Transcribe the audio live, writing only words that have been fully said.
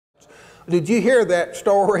Did you hear that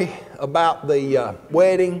story about the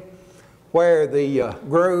wedding where the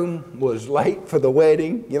groom was late for the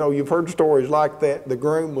wedding? You know, you've heard stories like that. The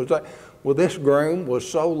groom was late. Well, this groom was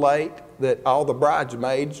so late that all the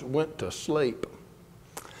bridesmaids went to sleep.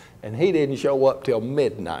 And he didn't show up till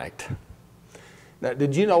midnight. Now,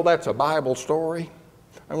 did you know that's a Bible story?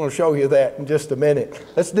 I'm going to show you that in just a minute.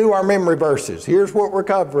 Let's do our memory verses. Here's what we're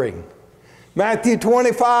covering. Matthew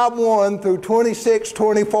 25:1 through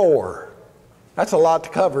 26:24. That's a lot to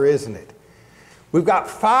cover, isn't it? We've got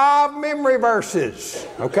 5 memory verses,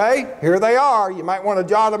 okay? Here they are. You might want to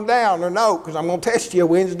jot them down or note, because I'm going to test you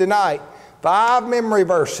Wednesday night. 5 memory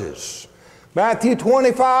verses. Matthew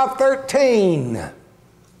 25:13.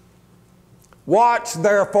 Watch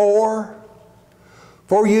therefore,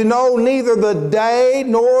 for you know neither the day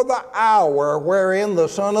nor the hour wherein the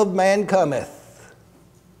Son of Man cometh.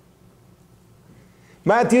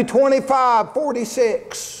 Matthew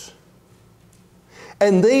 25:46.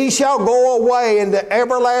 And these shall go away into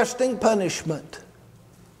everlasting punishment,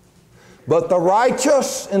 but the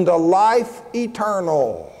righteous into life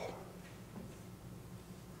eternal.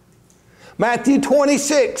 Matthew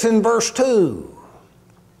 26 and verse 2.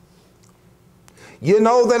 You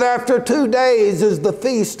know that after 2 days is the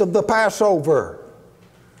feast of the Passover,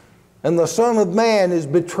 and the Son of Man is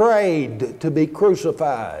betrayed to be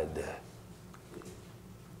crucified.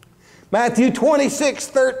 Matthew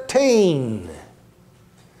 26:13.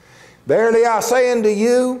 Verily I say unto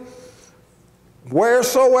you,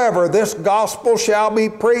 wheresoever this gospel shall be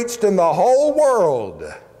preached in the whole world,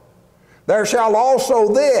 there shall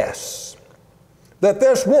also this, that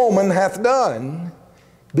this woman hath done,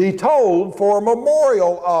 be told for a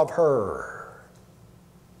memorial of her.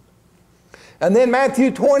 And then Matthew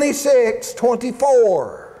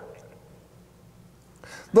 26:24.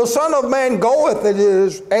 The Son of Man goeth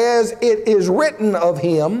as it is written of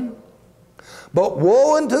him, but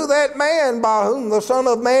woe unto that man by whom the Son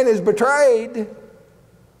of Man is betrayed.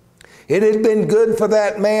 It had been good for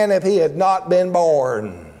that man if he had not been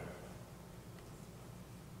born.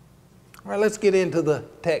 All right, let's get into the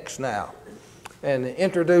text now and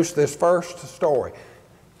introduce this first story.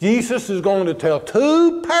 Jesus is going to tell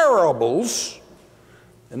 2 parables,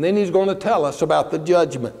 and then he's going to tell us about the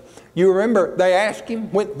judgment. You remember they asked him,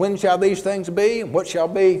 when shall these things be, and what shall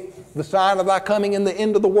be the sign of thy coming in the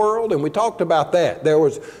end of the world? And we talked about that. There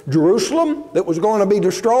was Jerusalem that was going to be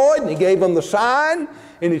destroyed, and he gave them the sign,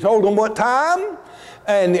 and he told them what time,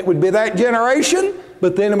 and it would be that generation.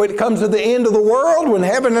 But then when it comes to the end of the world, when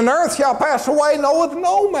heaven and earth shall pass away, knoweth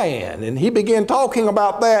no man. And he began talking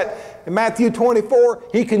about that in Matthew 24.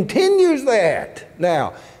 He continues that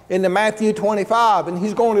now into Matthew 25, and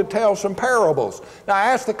he's going to tell some parables. Now,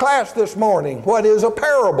 I asked the class this morning, what is a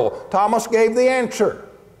parable? Thomas gave the answer.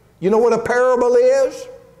 You know what a parable is?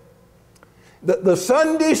 The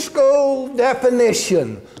Sunday school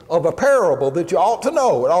definition of a parable that you ought to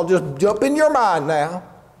know, and I'll just jump in your mind now.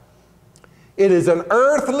 It is an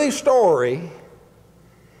earthly story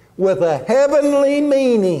with a heavenly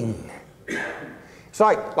meaning. It's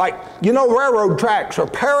like you know, railroad tracks are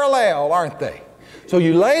parallel, aren't they? So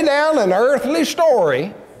you lay down an earthly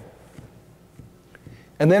story,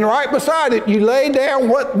 and then right beside it you lay down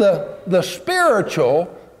what the spiritual,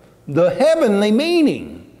 the heavenly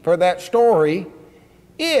meaning for that story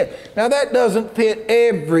is. Now that doesn't fit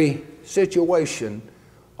every situation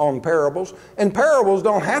on parables, and parables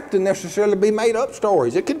don't have to necessarily be made up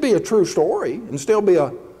stories. It could be a true story and still be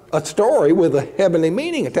a story with a heavenly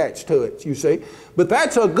meaning attached to it, you see. But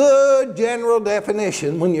that's a good general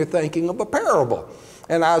definition when you're thinking of a parable.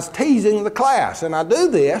 And I was teasing the class, and I do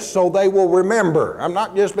this so they will remember. I'm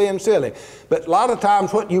not just being silly, but a lot of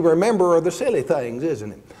times what you remember are the silly things,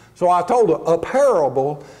 isn't it? So I told them a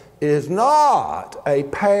parable is not a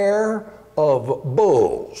pair of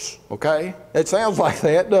bulls, okay? It sounds like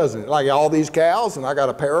that, doesn't it? Like all these cows and I got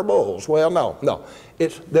a pair of bulls. Well, no.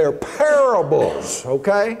 They're parables,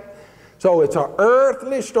 okay? So it's an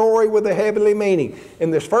earthly story with a heavenly meaning.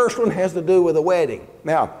 And this first one has to do with a wedding.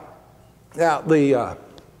 Now we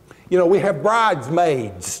have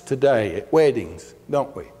bridesmaids today at weddings,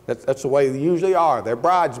 don't we? That's the way they usually are. They're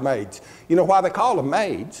bridesmaids. You know why they call them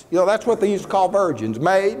maids? You know, that's what they used to call virgins,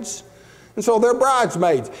 maids. And so they're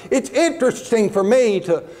bridesmaids. It's interesting for me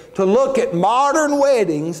to look at modern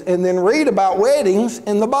weddings and then read about weddings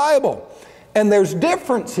in the Bible. And there's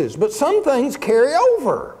differences, but some things carry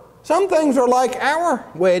over. Some things are like our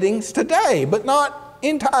weddings today, but not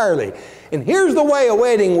entirely. And here's the way a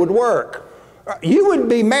wedding would work. You would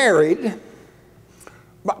be married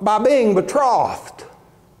by being betrothed.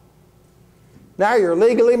 Now you're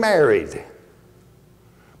legally married.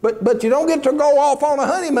 But you don't get to go off on a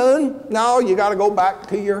honeymoon. No, you got to go back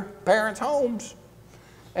to your parents' homes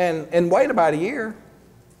and wait about a year.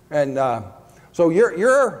 And so you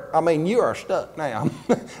are stuck now.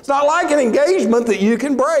 It's not like an engagement that you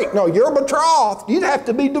can break. No, you're betrothed. You'd have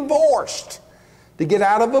to be divorced to get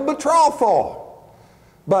out of a betrothal.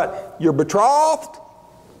 But you're betrothed,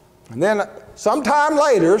 and then sometime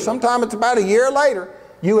later, sometime it's about a year later,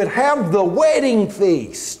 you would have the wedding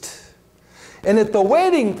feast. And at the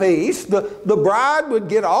wedding feast, the bride would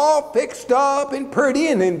get all fixed up and pretty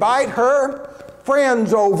and invite her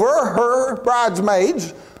friends over, her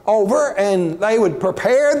bridesmaids over, and they would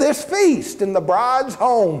prepare this feast in the bride's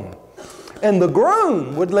home. And the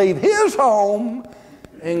groom would leave his home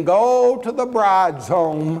and go to the bride's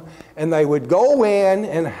home, and they would go in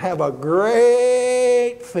and have a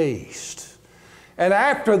great feast. And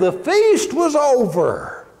after the feast was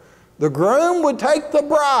over, the groom would take the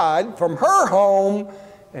bride from her home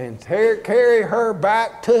and carry her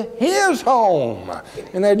back to his home.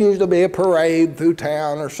 And there'd usually be a parade through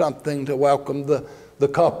town or something to welcome the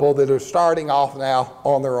couple that are starting off now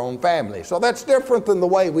on their own family. So that's different than the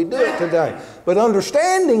way we do it today. But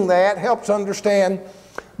understanding that helps understand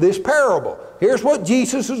this parable. Here's what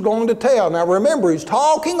Jesus is going to tell. Now remember, he's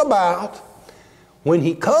talking about when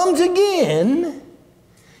he comes again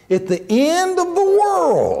at the end of the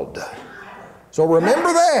world. So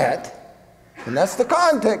remember that. And that's the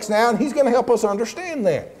context now, and he's going to help us understand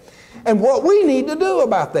that. And what we need to do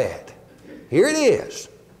about that. Here it is.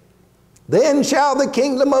 Then shall the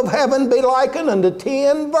kingdom of heaven be likened unto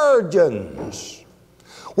 10 virgins,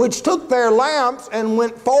 which took their lamps and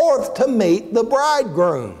went forth to meet the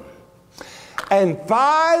bridegroom. And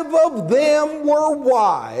 5 of them were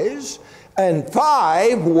wise, and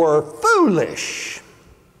 5 were foolish.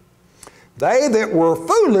 They that were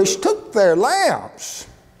foolish took their lamps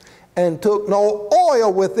and took no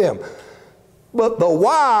oil with them. But the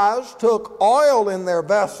wise took oil in their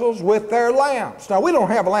vessels with their lamps. Now, we don't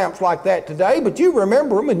have lamps like that today, but you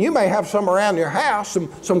remember them, and you may have some around your house,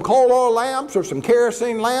 some coal oil lamps or some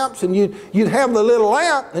kerosene lamps, and you'd have the little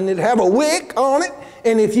lamp, and it'd have a wick on it,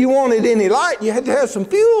 and if you wanted any light, you had to have some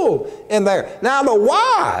fuel in there. Now, the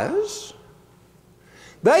wise,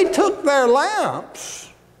 they took their lamps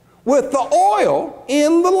with the oil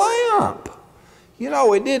in the lamp. You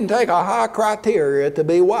know, it didn't take a high criteria to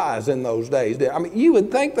be wise in those days. I mean, you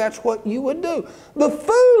would think that's what you would do. The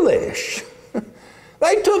foolish,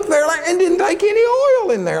 they took their lamp and didn't take any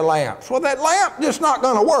oil in their lamps. Well, that lamp just not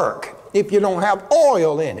going to work if you don't have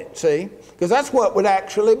oil in it, see? Because that's what would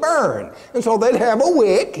actually burn. And so they'd have a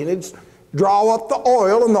wick, and it'd draw up the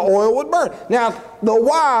oil, and the oil would burn. Now, the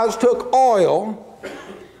wise took oil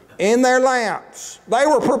in their lamps. They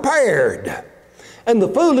were prepared. And the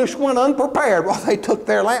foolish went unprepared. Well, they took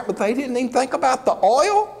their lamp, but they didn't even think about the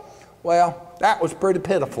oil. Well, that was pretty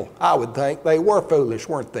pitiful, I would think. They were foolish,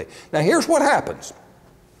 weren't they? Now, here's what happens.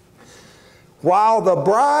 While the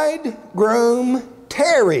bridegroom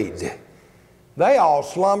tarried, they all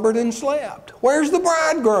slumbered and slept. Where's the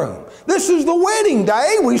bridegroom? This is the wedding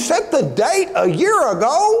day. We set the date a year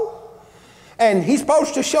ago, and he's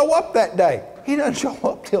supposed to show up that day. He doesn't show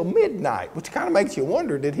up till midnight, which kind of makes you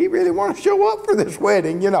wonder, did he really want to show up for this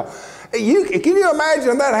wedding? You know, can you imagine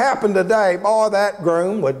if that happened today? Boy, that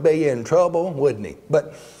groom would be in trouble, wouldn't he?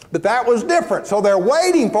 But that was different. So they're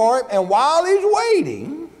waiting for him, and while he's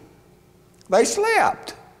waiting, they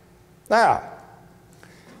slept. Now,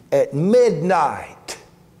 at midnight,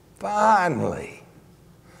 finally,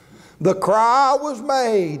 the cry was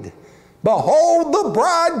made, "Behold, the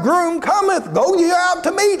bridegroom cometh, go ye out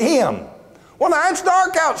to meet him." Well, now it's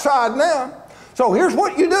dark outside now. So here's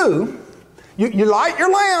what you do. You light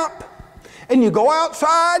your lamp, and you go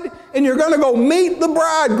outside, and you're going to go meet the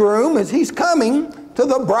bridegroom as he's coming to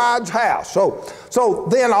the bride's house. So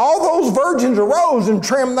then all those virgins arose and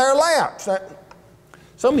trimmed their lamps.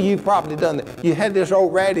 Some of you have probably done that. You had this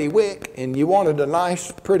old ratty wick, and you wanted a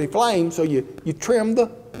nice, pretty flame, so you trimmed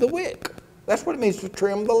the wick. That's what it means to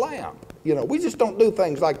trim the lamp. You know, we just don't do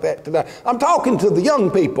things like that today. I'm talking to the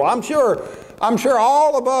young people. I'm sure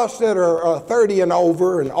all of us that are 30 and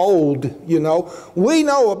over and old, you know, we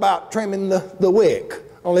know about trimming the wick.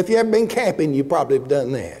 Only if you haven't been camping, you probably have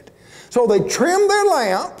done that. So they trimmed their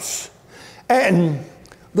lamps, and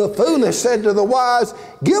the foolish said to the wise,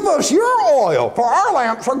 "Give us your oil, for our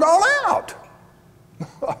lamps are gone out."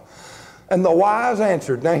 And the wise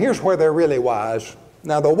answered. Now here's where they're really wise.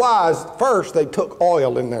 Now the wise, first they took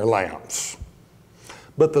oil in their lamps.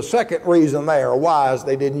 But the second reason they are wise,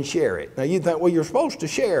 they didn't share it. Now you think, well, you're supposed to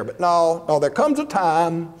share, but no, there comes a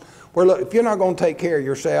time Well, look, if you're not going to take care of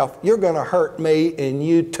yourself, you're going to hurt me and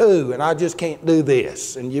you too, and I just can't do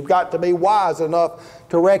this. And you've got to be wise enough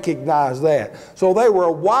to recognize that. So they were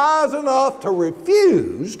wise enough to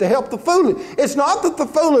refuse to help the foolish. It's not that the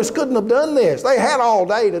foolish couldn't have done this. They had all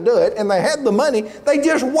day to do it, and they had the money. They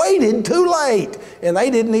just waited too late, and they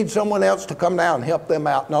didn't need someone else to come down and help them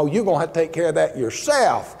out. No, you're going to have to take care of that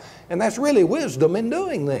yourself. And that's really wisdom in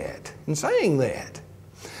doing that, in saying that.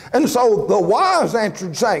 And so the wise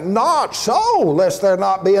answered, saying, Not so, lest there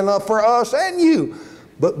not be enough for us and you.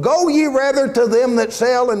 But go ye rather to them that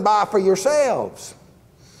sell and buy for yourselves.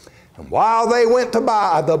 And while they went to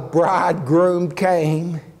buy, the bridegroom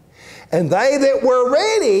came, and they that were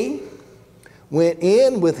ready went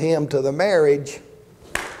in with him to the marriage,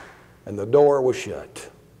 and the door was shut.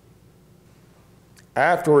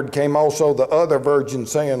 Afterward came also the other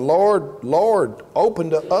virgins, saying, Lord, Lord, open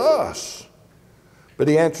to us. But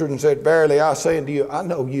he answered and said, Verily I say unto you, I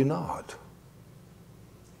know you not.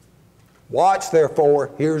 Watch therefore,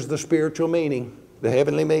 here's the spiritual meaning, the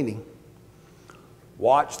heavenly meaning.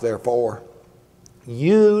 Watch therefore,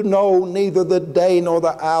 you know neither the day nor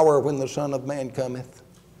the hour when the Son of Man cometh.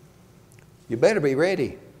 You better be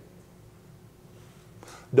ready.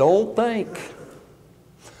 Don't think,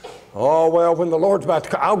 oh, well, when the Lord's about to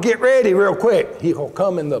come, I'll get ready real quick. He'll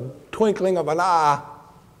come in the twinkling of an eye.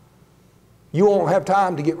 You won't have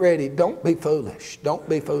time to get ready. Don't be foolish. Don't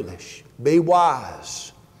be foolish. Be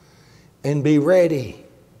wise and be ready.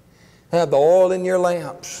 Have the oil in your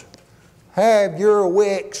lamps. Have your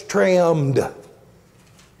wicks trimmed. And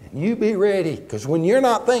you be ready, because when you're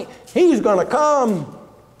not thinking, he's going to come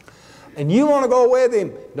and you want to go with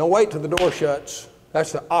him, don't wait till the door shuts.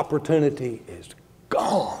 That's the opportunity is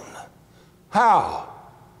gone. How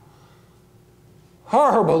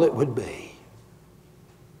horrible it would be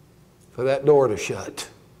for that door to shut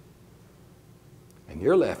and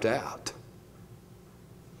you're left out.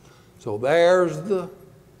 So there's the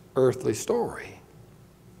earthly story.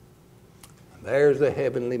 And there's the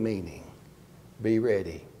heavenly meaning. Be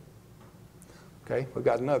ready. Okay, we've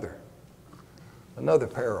got another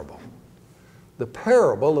parable. The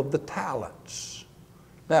parable of the talents.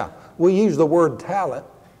 Now, we use the word talent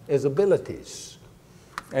as abilities.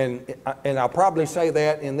 And I'll probably say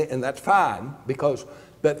that, and that's fine, because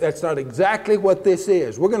that's not exactly what this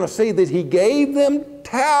is. We're going to see that he gave them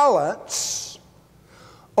talents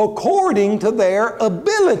according to their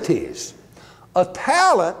abilities. A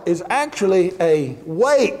talent is actually a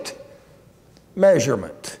weight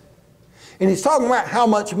measurement. And he's talking about how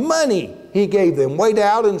much money he gave them, weighed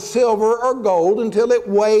out in silver or gold until it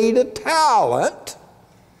weighed a talent.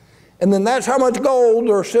 And then that's how much gold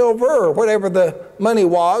or silver or whatever the money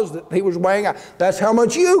was that he was weighing out. That's how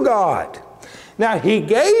much you got. Now, he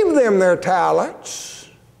gave them their talents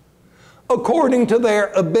according to their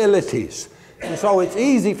abilities. And so it's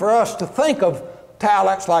easy for us to think of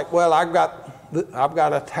talents like, well, I've got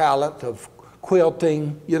a talent of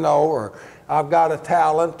quilting, you know, or I've got a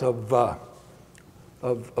talent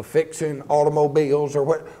of fixing automobiles,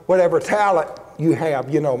 or whatever talent you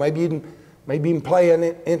have, you know. Maybe you can play an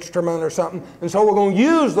instrument or something. And so we're going to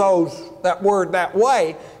use that word that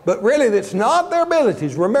way, but really that's not their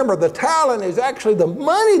abilities. Remember, the talent is actually the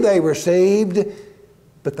money they received,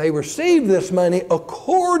 but they received this money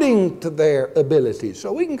according to their abilities.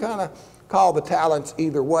 So we can kind of call the talents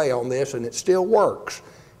either way on this, and it still works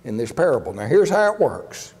in this parable. Now here's how it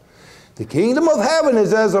works. The kingdom of heaven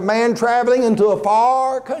is as a man traveling into a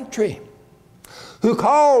far country, who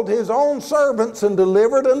called his own servants and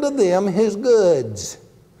delivered unto them his goods.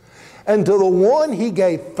 And to the one he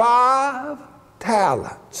gave 5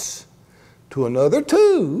 talents, to another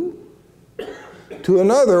 2, to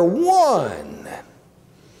another 1,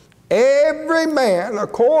 every man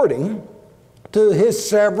according to his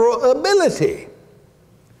several ability,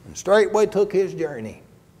 and straightway took his journey.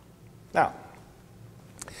 Now,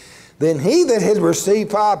 then he that had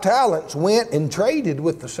received 5 talents went and traded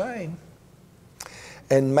with the same,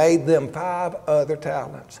 and made them 5 other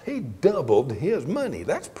talents. He doubled his money.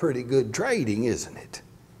 That's pretty good trading, isn't it?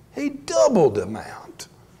 He doubled the amount.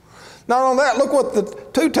 Not only that, look what the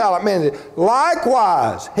 2 talent man did.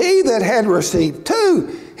 Likewise, he that had received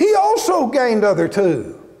 2, he also gained other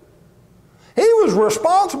 2. He was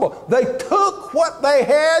responsible. They took what they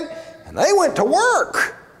had and they went to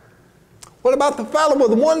work. What about the fellow with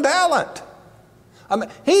the 1 talent? I mean,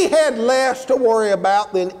 he had less to worry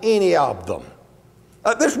about than any of them.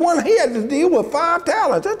 This one, he had to deal with 5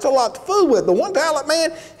 talents. That's a lot to fool with. The 1 talent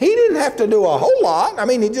man, he didn't have to do a whole lot. I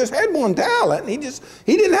mean, he just had 1 talent. He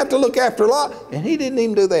didn't have to look after a lot, and he didn't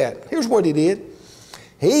even do that. Here's what he did.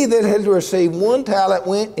 He that had received 1 talent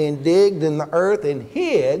went and digged in the earth and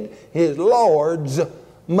hid his Lord's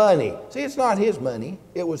money. See, it's not his money.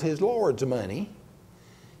 It was his Lord's money.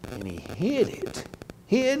 And he hid it.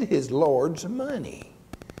 Hid his Lord's money.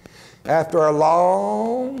 After a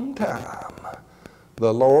long time,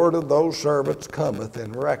 the Lord of those servants cometh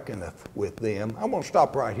and reckoneth with them. I'm going to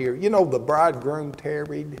stop right here. You know, the bridegroom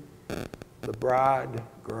tarried. The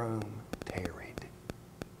bridegroom tarried.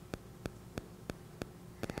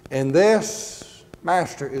 And this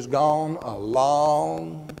master is gone a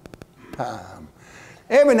long time.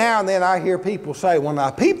 Every now and then I hear people say, well, now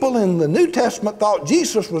people in the New Testament thought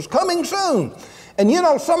Jesus was coming soon. And you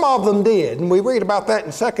know, some of them did. And we read about that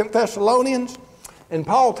in 2 Thessalonians. And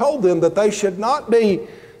Paul told them that they should not be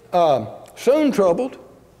soon troubled.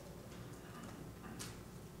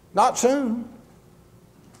 Not soon.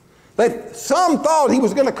 Some thought he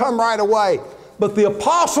was going to come right away. But the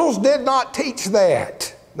apostles did not teach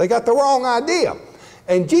that. They got the wrong idea.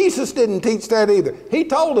 And Jesus didn't teach that either. He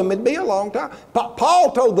told them it'd be a long time.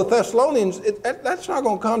 Paul told the Thessalonians, that's not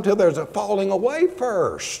going to come till there's a falling away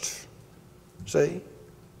first. See?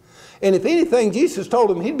 And if anything, Jesus told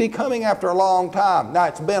them he'd be coming after a long time. Now,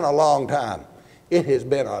 it's been a long time. It has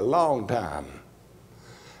been a long time.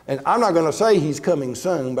 And I'm not going to say he's coming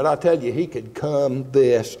soon, but I tell you, he could come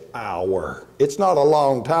this hour. It's not a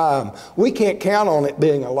long time. We can't count on it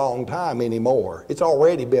being a long time anymore. It's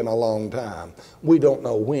already been a long time. We don't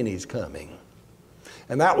know when he's coming.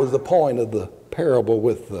 And that was the point of the parable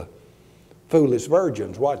with the foolish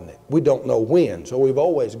virgins, wasn't it? We don't know when, so we've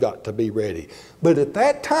always got to be ready. But at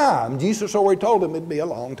that time, Jesus already told them it'd be a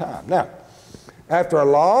long time. Now, after a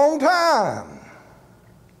long time,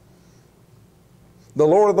 the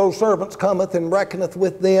Lord of those servants cometh and reckoneth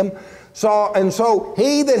with them. So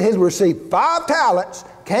he that had received 5 talents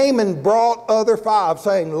came and brought other 5,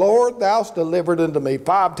 saying, Lord, thou hast delivered unto me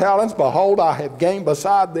 5 talents. Behold, I have gained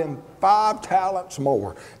beside them 5 talents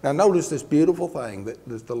more. Now notice this beautiful thing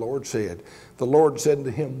that the Lord said. The Lord said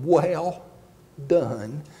to him, well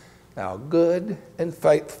done, thou good and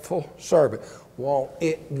faithful servant. Won't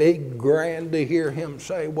it be grand to hear him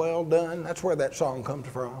say, well done? That's where that song comes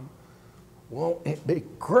from. Won't it be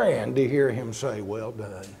grand to hear him say, well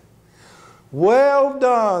done. Well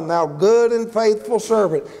done, thou good and faithful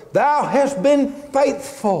servant. Thou hast been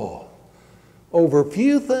faithful over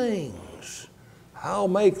few things. I'll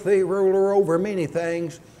make thee ruler over many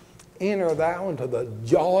things. Enter thou into the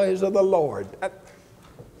joys of the Lord.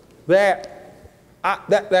 That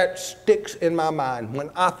sticks in my mind. When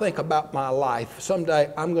I think about my life,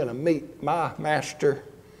 someday I'm going to meet my master.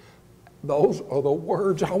 Those are the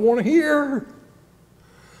words I want to hear.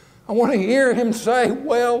 I want to hear him say,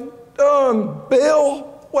 well done,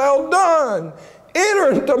 Bill, well done.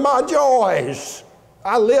 Enter into my joys.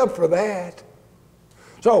 I live for that.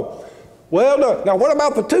 So, well done. Now, what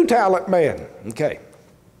about the 2-talent man? Okay.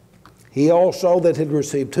 He also that had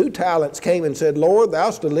received 2 talents came and said, Lord,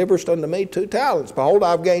 thou deliverest unto me 2 talents. Behold,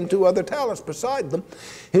 I've gained 2 other talents beside them.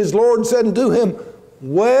 His Lord said unto him,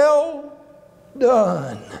 well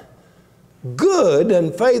done, good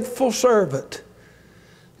and faithful servant.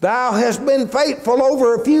 Thou hast been faithful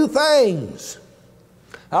over a few things.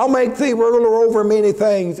 I'll make thee ruler over many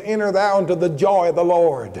things. Enter thou into the joy of the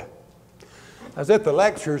Lord. I was at the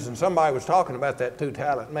lectures and somebody was talking about that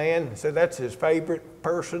 2-talent man and said that's his favorite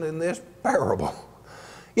person in this parable.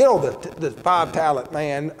 You know, the 5-talent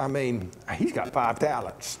man, I mean, he's got 5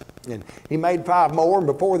 talents. And he made 5 more, and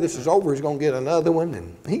before this is over, he's going to get another one,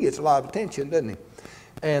 and he gets a lot of attention, doesn't he?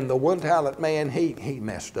 And the 1-talent man, he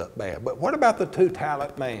messed up bad. But what about the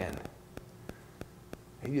 2-talent man?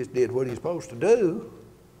 He just did what he's supposed to do.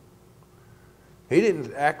 He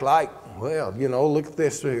didn't act like, well, you know, look at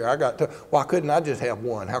this here. I got 2. Why couldn't I just have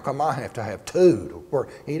 1? How come I have to have 2?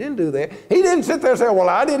 He didn't do that. He didn't sit there and say, well,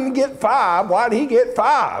 I didn't get 5. Why did he get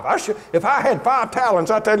 5? If I had 5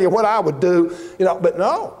 talents, I tell you what I would do. You know, but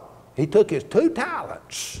no. He took his 2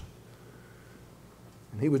 talents.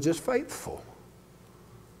 And he was just faithful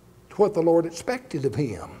to what the Lord expected of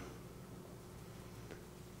him.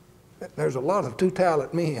 There's a lot of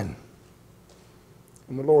 2-talent men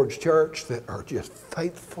in the Lord's church that are just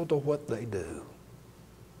faithful to what they do.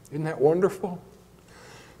 Isn't that wonderful?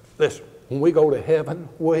 Listen, when we go to heaven,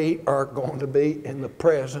 we are going to be in the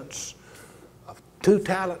presence of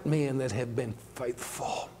 2-talent men that have been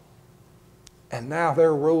faithful. And now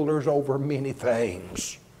they're rulers over many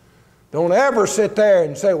things. Don't ever sit there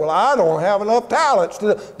and say, well, I don't have enough talents.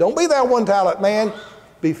 Don't be that 1-talent man.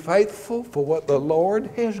 Be faithful for what the Lord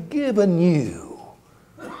has given you.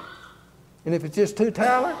 And if it's just 2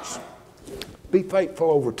 talents, be faithful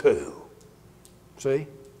over 2. See?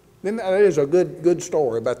 Then that is a good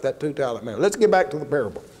story about that 2-talent man. Let's get back to the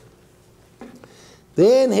parable.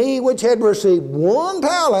 Then he which had received 1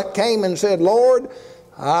 talent came and said, Lord,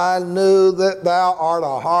 I knew that thou art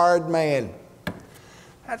a hard man.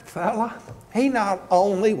 That fella, he not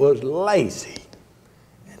only was lazy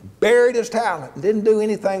and buried his talent and didn't do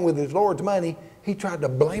anything with his Lord's money, he tried to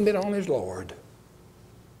blame it on his Lord.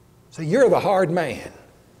 So you're the hard man.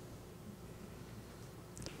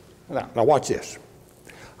 Now watch this.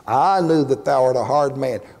 I knew that thou art a hard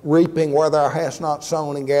man, reaping where thou hast not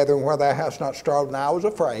sown and gathering where thou hast not strawed. And I was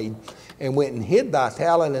afraid, and went and hid thy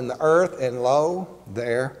talent in the earth, and lo,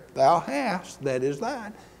 there thou hast, that is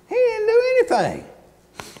thine. He didn't do anything.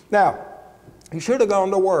 Now, he should have gone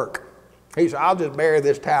to work. He said, I'll just bury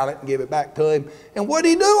this talent and give it back to him. And what did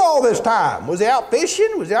he do all this time? Was he out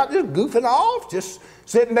fishing? Was he out just goofing off? Just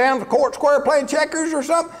sitting down at the court square playing checkers or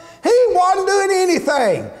something? He wasn't doing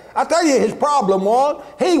anything. I tell you, his problem was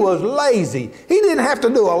he was lazy. He didn't have to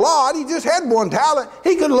do a lot. He just had 1 talent.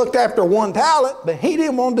 He could have looked after 1 talent, but he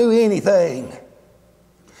didn't want to do anything.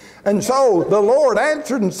 And so the Lord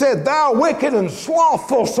answered and said, thou wicked and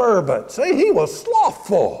slothful servant. See, he was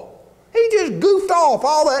slothful. He just goofed off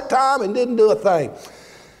all that time and didn't do a thing.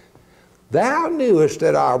 Thou knewest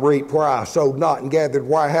that I reaped where I sowed not and gathered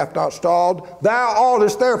where I have not stalled. Thou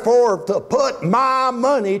oughtest therefore to put my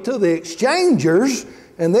money to the exchangers,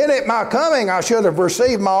 and then at my coming I should have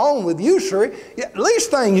received my own with usury. Yet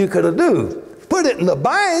least thing you could have done, put it in the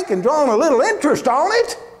bank and drawn a little interest on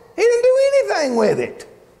it. He didn't do anything with it.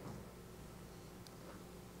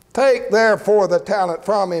 Take therefore the talent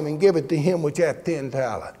from him and give it to him which hath 10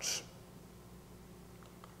 talents.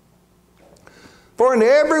 For unto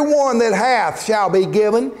every one that hath shall be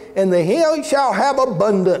given, and to him shall have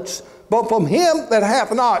abundance. But from him that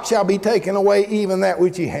hath not shall be taken away even that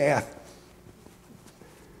which he hath.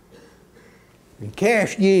 And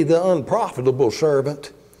cast ye the unprofitable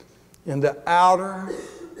servant into outer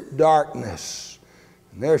darkness,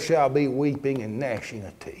 and there shall be weeping and gnashing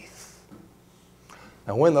of teeth.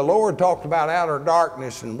 Now when the Lord talked about outer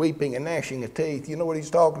darkness and weeping and gnashing of teeth, you know what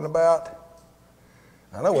he's talking about?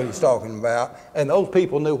 I know what he's talking about, and those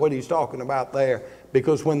people knew what he's talking about there,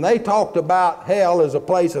 because when they talked about hell as a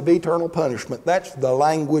place of eternal punishment, that's the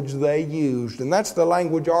language they used, and that's the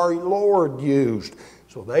language our Lord used.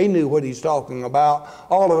 So they knew what he's talking about.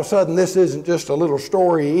 All of a sudden, this isn't just a little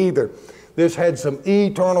story either. This had some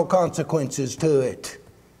eternal consequences to it.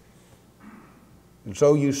 And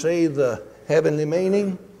so you see the heavenly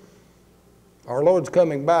meaning. Our Lord's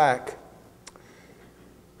coming back,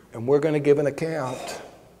 and we're going to give an account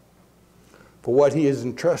for what he has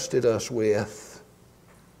entrusted us with.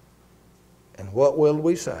 And what will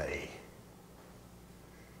we say?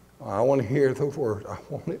 I want to hear the word. I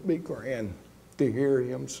want it to be grand to hear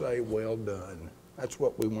him say, well done. That's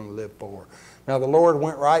what we want to live for. Now the Lord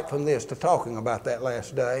went right from this to talking about that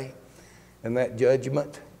last day and that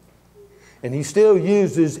judgment. And he still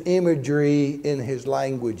uses imagery in his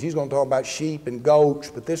language. He's going to talk about sheep and goats,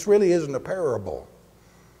 but this really isn't a parable.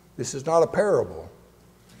 This is not a parable.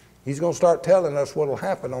 He's going to start telling us what will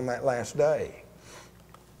happen on that last day.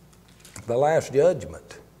 The last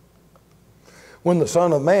judgment. When the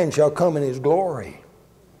Son of Man shall come in his glory,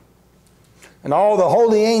 and all the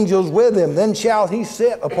holy angels with him, then shall he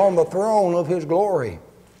sit upon the throne of his glory.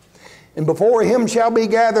 And before him shall be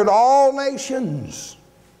gathered all nations.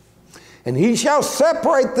 And he shall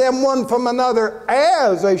separate them one from another,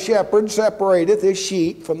 as a shepherd separateth his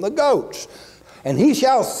sheep from the goats. And he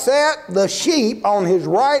shall set the sheep on his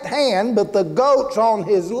right hand, but the goats on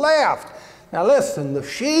his left. Now listen, the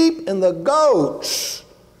sheep and the goats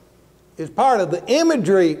is part of the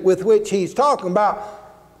imagery with which he's talking about.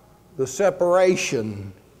 The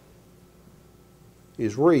separation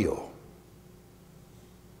is real.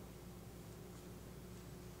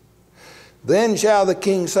 Then shall the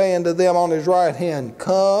king say unto them on his right hand,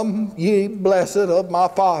 come, ye blessed of my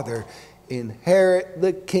Father, inherit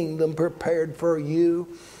the kingdom prepared for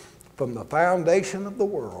you from the foundation of the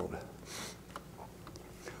world.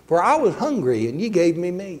 For I was hungry, and ye gave me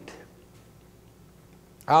meat.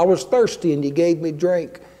 I was thirsty, and ye gave me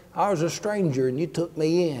drink. I was a stranger, and you took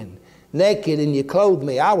me in. Naked, and you clothed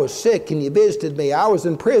me. I was sick, and you visited me. I was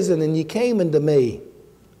in prison, and you came unto me.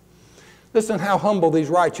 Listen how humble these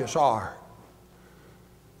righteous are.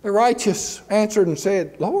 The righteous answered and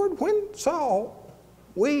said, Lord, when saw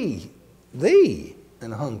we thee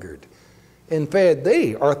and hungered, and fed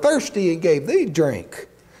thee, or thirsty and gave thee drink?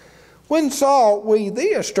 When saw we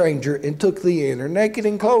thee a stranger and took thee in, or naked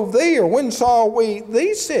and clothed thee? Or when saw we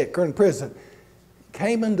thee sick or in prison,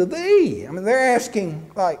 came unto thee? I mean, they're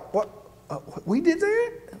asking, like, what we did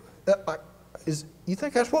that? You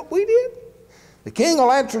think that's what we did? The king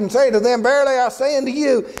will answer and say to them, verily I say unto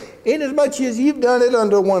you, inasmuch as you've done it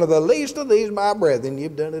unto one of the least of these my brethren,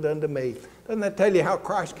 you've done it unto me. Doesn't that tell you how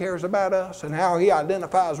Christ cares about us and how he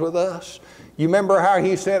identifies with us? You remember how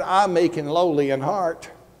he said, I'm meek and lowly in heart.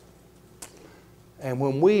 And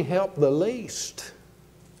when we help the least,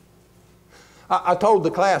 I told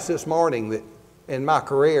the class this morning that in my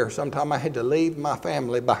career, sometime I had to leave my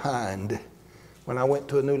family behind when I went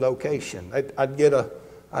to a new location.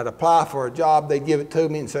 I'd apply for a job, they'd give it to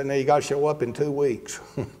me and say, no, you got to show up in 2 weeks.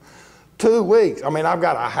 2 weeks. I mean, I've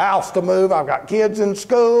got a house to move, I've got kids in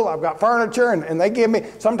school, I've got furniture, and they give me,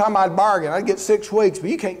 sometime I'd bargain, I'd get 6 weeks, but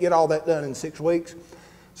you can't get all that done in 6 weeks.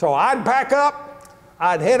 So I'd pack up,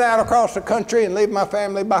 I'd head out across the country and leave my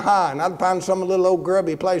family behind. I'd find some little old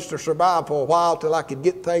grubby place to survive for a while till I could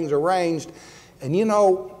get things arranged. And you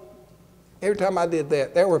know, every time I did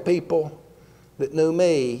that, there were people that knew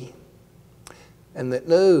me and that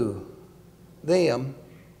knew them,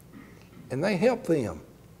 and they helped them.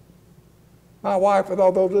 My wife with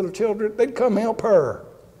all those little children, they'd come help her.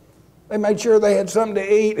 They made sure they had something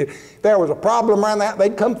to eat. If there was a problem around that,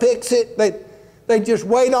 they'd come fix it. They'd just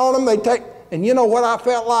wait on them. And you know what I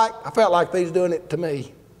felt like? I felt like they was doing it to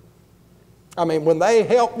me. I mean, when they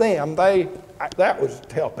helped them, that was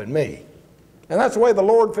helping me. And that's the way the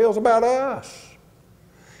Lord feels about us.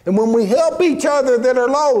 And when we help each other that are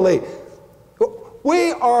lowly,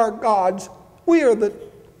 we are the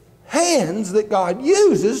hands that God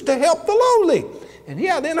uses to help the lowly. And he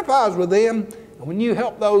identifies with them. And when you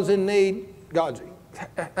help those in need,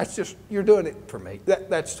 you're doing it for me.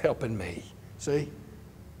 That's helping me. See?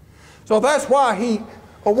 So that's why he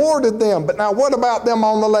awarded them. But now what about them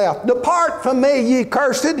on the left? Depart from me, ye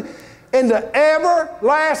cursed, into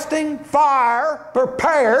everlasting fire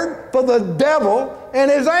prepared for the devil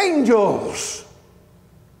and his angels.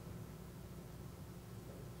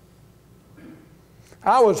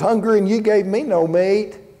 I was hungry and you gave me no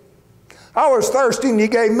meat. I was thirsty and you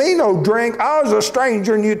gave me no drink. I was a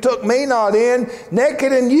stranger and you took me not in.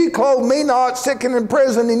 Naked and you clothed me not. Sick and in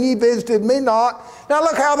prison and you visited me not. Now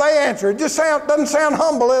look how they answer. It just doesn't sound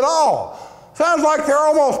humble at all. Sounds like they're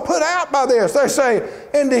almost put out by this. They say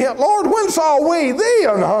unto him, Lord, when saw we thee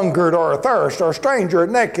an hungered or athirst or a stranger or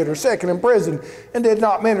naked or sick and in prison and did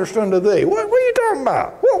not minister unto thee? What are you talking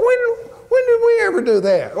about? When did we ever do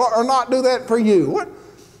that? Or not do that for you? What?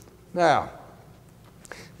 Now,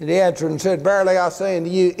 and he answered and said, verily I say unto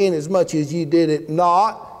you, inasmuch as you did it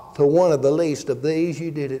not to one of the least of these,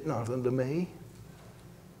 you did it not unto me.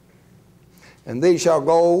 And these shall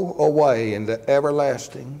go away into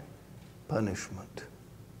everlasting punishment.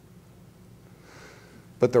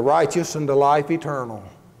 But the righteous unto life eternal.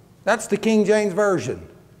 That's the King James Version.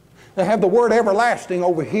 They have the word everlasting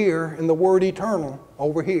over here and the word eternal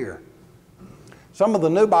over here. Some of the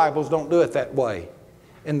new Bibles don't do it that way.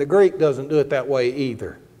 And the Greek doesn't do it that way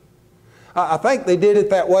either. I think they did it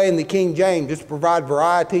that way in the King James just to provide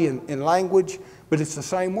variety in language, but it's the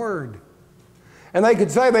same word. And they could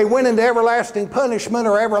say they went into everlasting punishment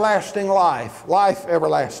or everlasting life, life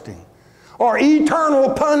everlasting. Or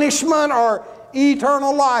eternal punishment or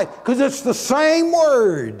eternal life, because it's the same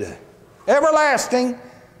word. Everlasting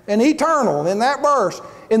and eternal in that verse.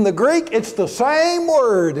 In the Greek, it's the same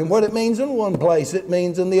word, and what it means in one place, it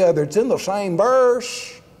means in the other. It's in the same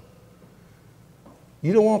verse.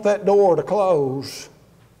 You don't want that door to close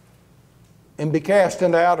and be cast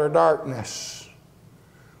into outer darkness,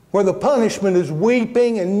 where the punishment is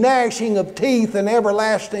weeping and gnashing of teeth and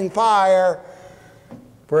everlasting fire.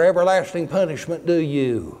 For everlasting punishment do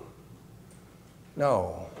you?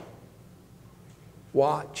 No.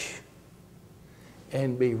 Watch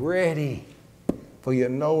and be ready, for you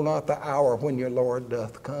know not the hour when your Lord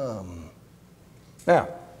doth come. Now,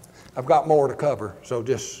 I've got more to cover, so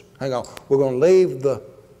just hang on. We're going to leave the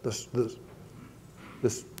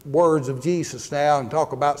words of Jesus now and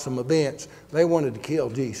talk about some events. They wanted to kill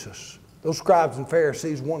Jesus. Those scribes and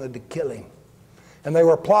Pharisees wanted to kill him. And they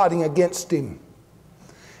were plotting against him.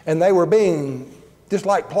 And they were being, just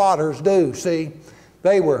like plotters do, see,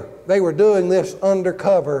 they were doing this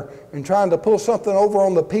undercover and trying to pull something over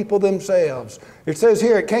on the people themselves. It says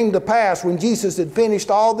here, it came to pass when Jesus had finished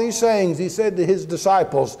all these sayings, he said to his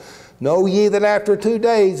disciples, know ye that after 2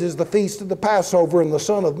 days is the feast of the Passover, and the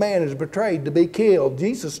Son of Man is betrayed to be killed.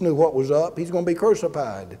 Jesus knew what was up. He's going to be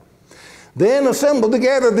crucified. Then assembled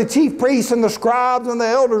together the chief priests and the scribes and the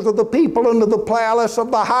elders of the people into the palace of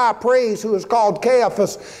the high priest, who is called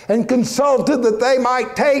Caiaphas, and consulted that they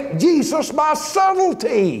might take Jesus by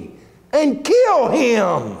subtlety and kill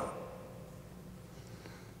him.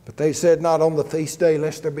 But they said, not on the feast day,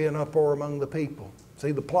 lest there be an uproar among the people.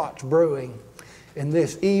 See, the plot's brewing in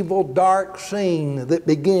this evil, dark scene that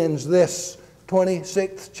begins this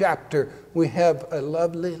 26th chapter, we have a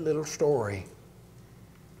lovely little story.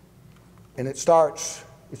 And it starts,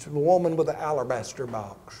 it's a woman with an alabaster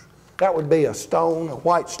box. That would be a stone, a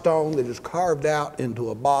white stone that is carved out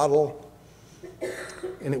into a bottle.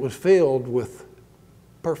 And it was filled with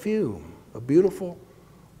perfume, a beautiful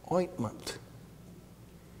ointment.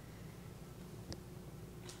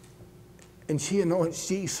 And she anoints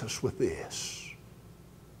Jesus with this.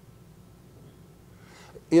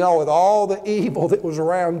 You know, with all the evil that was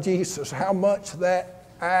around Jesus, how much that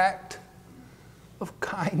act of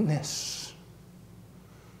kindness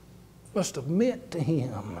must have meant to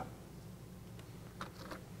him.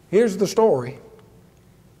 Here's the story.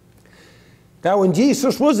 Now, when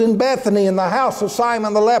Jesus was in Bethany in the house of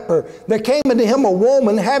Simon the leper, there came unto him a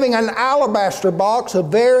woman having an alabaster box of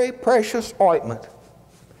very precious ointment,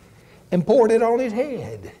 and poured it on his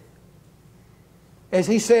head, as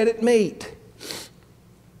he sat at meat.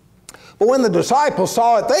 But when the disciples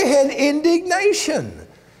saw it, they had indignation,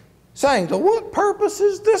 saying, to what purpose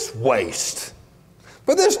is this waste?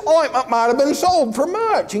 For this ointment might have been sold for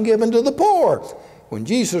much and given to the poor. When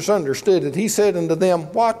Jesus understood it, he said unto them,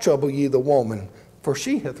 why trouble ye the woman? For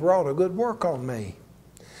she hath wrought a good work on me.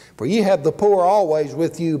 For ye have the poor always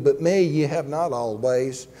with you, but me ye have not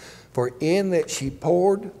always. For in that she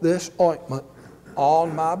poured this ointment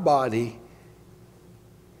on my body,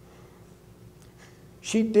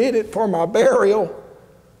 she did it for my burial.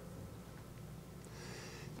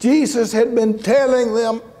 Jesus had been telling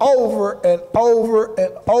them over and over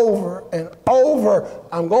and over and over,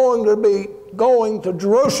 I'm going to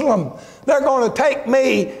Jerusalem. They're going to take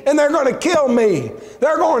me and they're going to kill me.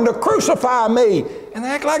 They're going to crucify me. And they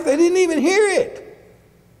act like they didn't even hear it.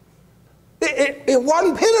 It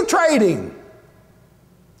wasn't penetrating.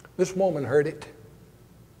 This woman heard it.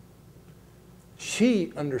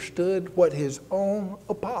 She understood what his own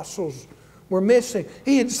apostles were missing.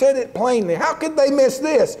 He had said it plainly. How could they miss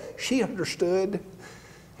this? She understood,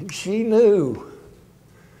 and she knew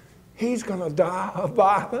he's going to die a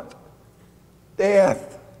violent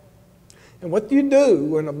death. And what you do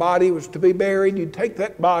when a body was to be buried, you'd take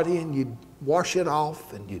that body and you'd wash it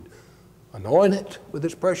off and you'd anoint it with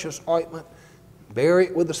this precious ointment, bury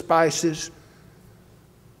it with the spices.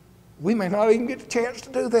 We may not even get a chance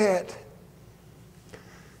to do that.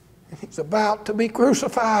 And he's about to be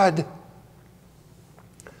crucified.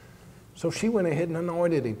 So she went ahead and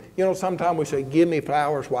anointed him. You know, sometimes we say, give me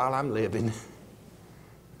flowers while I'm living. And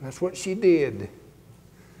that's what she did.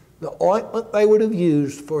 The ointment they would have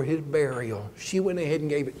used for his burial, she went ahead and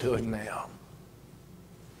gave it to him now.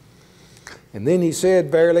 And then he said,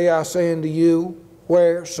 verily I say unto you,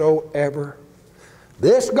 wheresoever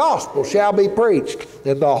this gospel shall be preached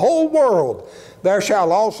in the whole world, there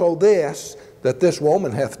shall also this that this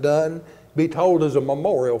woman hath done be told as a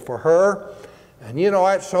memorial for her. And you know,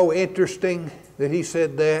 that's so interesting that he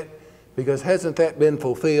said that, because hasn't that been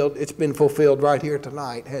fulfilled? It's been fulfilled right here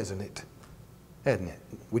tonight, hasn't it? Hasn't it?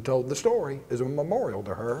 We told the story as a memorial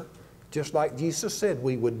to her, just like Jesus said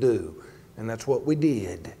we would do. And that's what we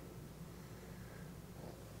did.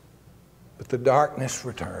 But the darkness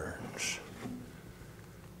returns.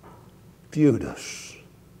 Viewed us.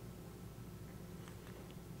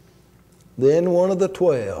 Then one of the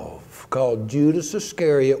 12, called Judas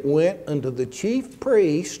Iscariot, went unto the chief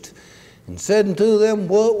priest and said unto them,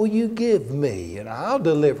 what will you give me? And I'll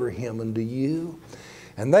deliver him unto you.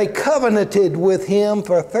 And they covenanted with him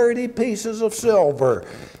for 30 pieces of silver.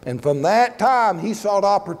 And from that time he sought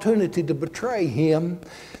opportunity to betray him.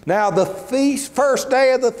 Now the first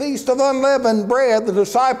day of the feast of unleavened bread, the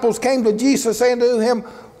disciples came to Jesus saying to him,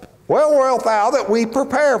 well wilt thou that we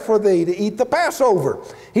prepare for thee to eat the Passover?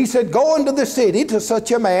 He said, go into the city to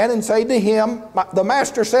such a man and say to him, the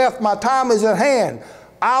master saith, my time is at hand.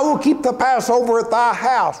 I will keep the Passover at thy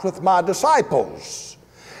house with my disciples.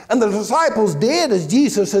 And the disciples did as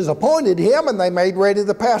Jesus has appointed him, and they made ready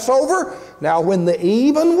the Passover. Now when the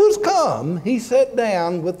even was come, he sat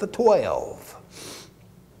down with the 12.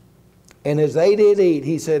 And as they did eat,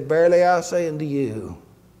 he said, verily I say unto you,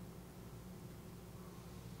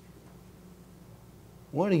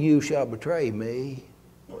 one of you shall betray me.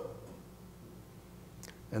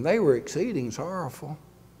 And they were exceeding sorrowful,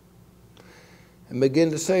 and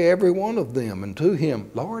began to say every one of them unto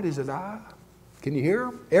him, Lord, is it I? Can you hear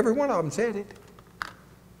them? Every one of them said it.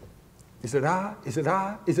 Is it I? Is it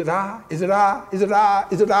I? Is it I? Is it I? Is it I?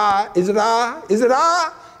 Is it I? Is it I? Is it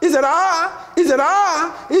I? Is it I? Is it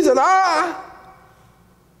I? Is it I?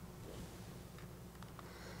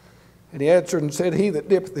 And he answered and said, he that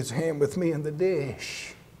dippeth his hand with me in the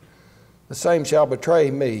dish, the same shall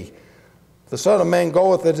betray me. The Son of Man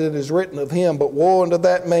goeth as it is written of him, but woe unto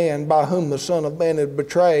that man by whom the Son of Man is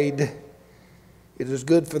betrayed. It is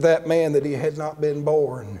good for that man that he had not been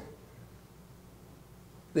born.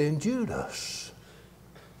 Then Judas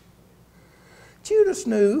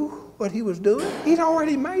knew what he was doing. He'd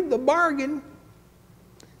already made the bargain.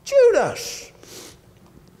 Judas.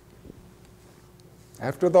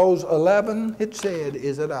 After those 11 had said,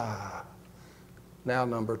 "Is it I?" Now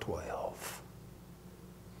number 12.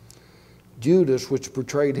 Judas, which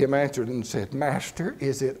betrayed him, answered and said, "Master,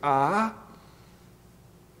 is it I?"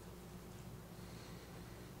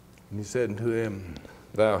 And he said unto him,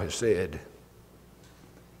 "Thou hast said."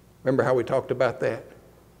 Remember how we talked about that?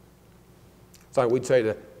 It's like we'd say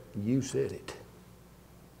to, "You said it."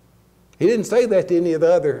 He didn't say that to any of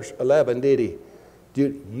the others 11, did he?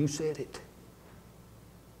 You said it.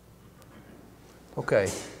 Okay.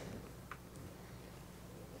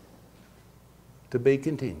 To be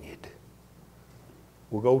continued.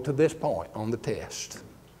 We'll go to this point on the test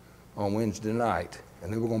on Wednesday night,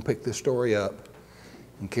 and then we're going to pick this story up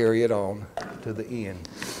and carry it on to the end.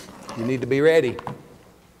 You need to be ready.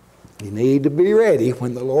 You need to be ready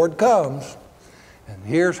when the Lord comes. And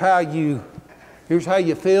here's how you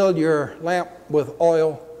fill your lamp with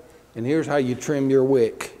oil, and here's how you trim your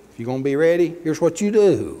wick. If you're going to be ready, here's what you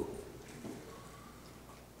do.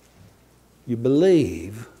 You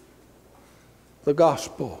believe the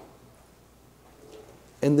gospel,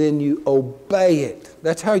 and then you obey it.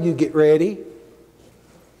 That's how you get ready.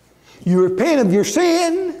 You repent of your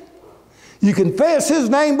sin, you confess His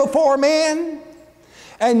name before men,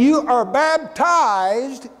 and you are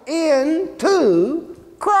baptized into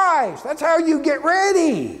Christ. That's how you get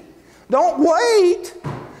ready. Don't wait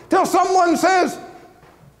till someone says,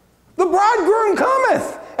 "The bridegroom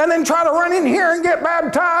cometh," and then try to run in here and get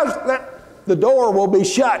baptized. The door will be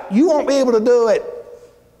shut. You won't be able to do it.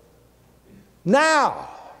 Now,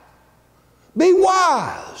 be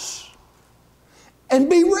wise and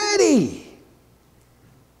be ready,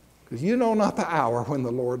 because you know not the hour when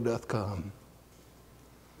the Lord doth come.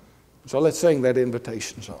 So let's sing that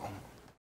invitation song.